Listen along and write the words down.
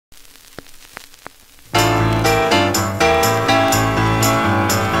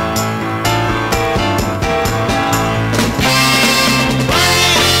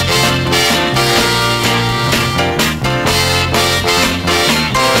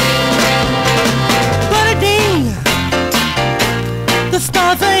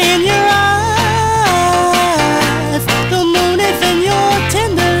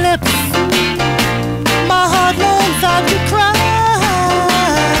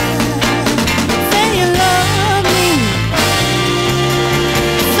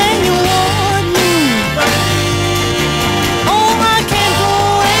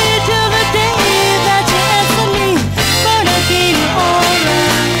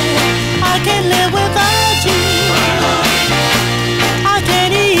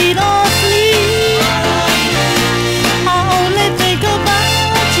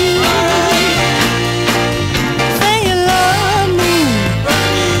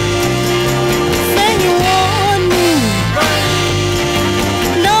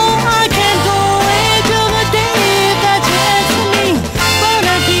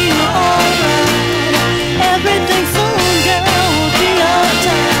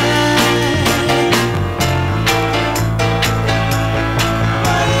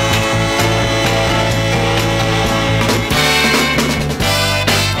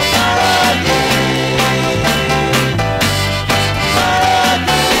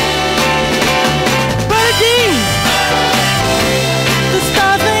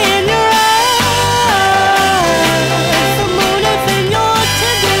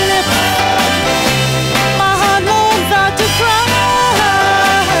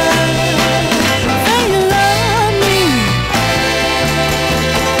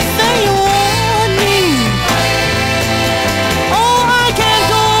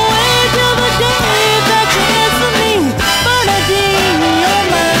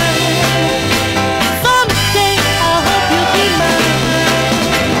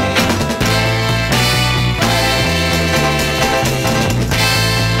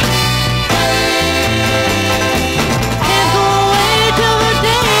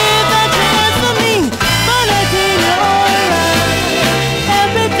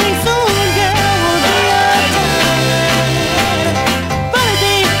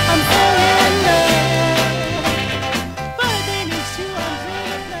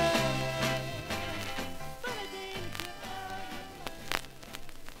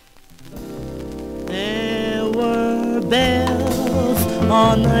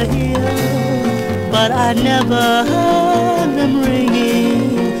on the hill, but I never heard them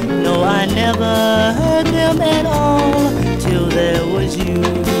ringing. No, I never heard them at all till there was you.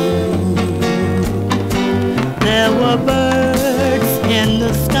 There were birds in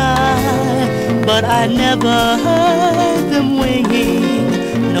the sky, but I never heard them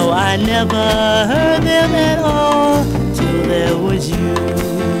winging. No, I never heard them at all till there was you.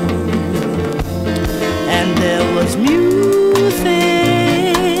 And there was music,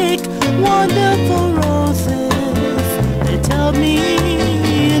 wonderful roses. They tell me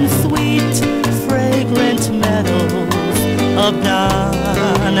in sweet, fragrant meadows of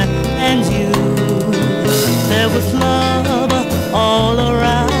dawn and you. There was love all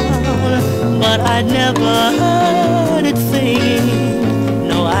around, but I never heard it singing.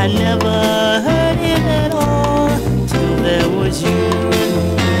 No, I never heard it at all till there was you.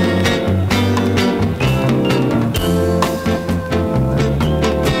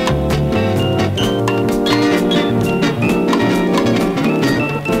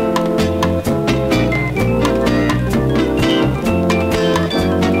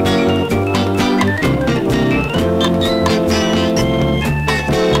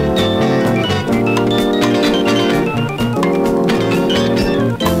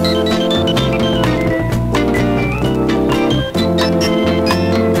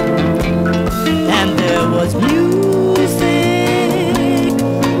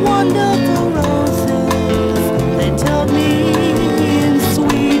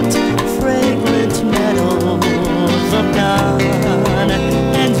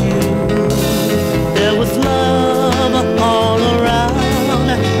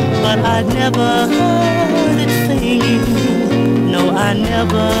 I never heard it singing. No, I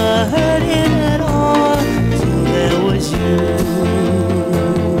never heard it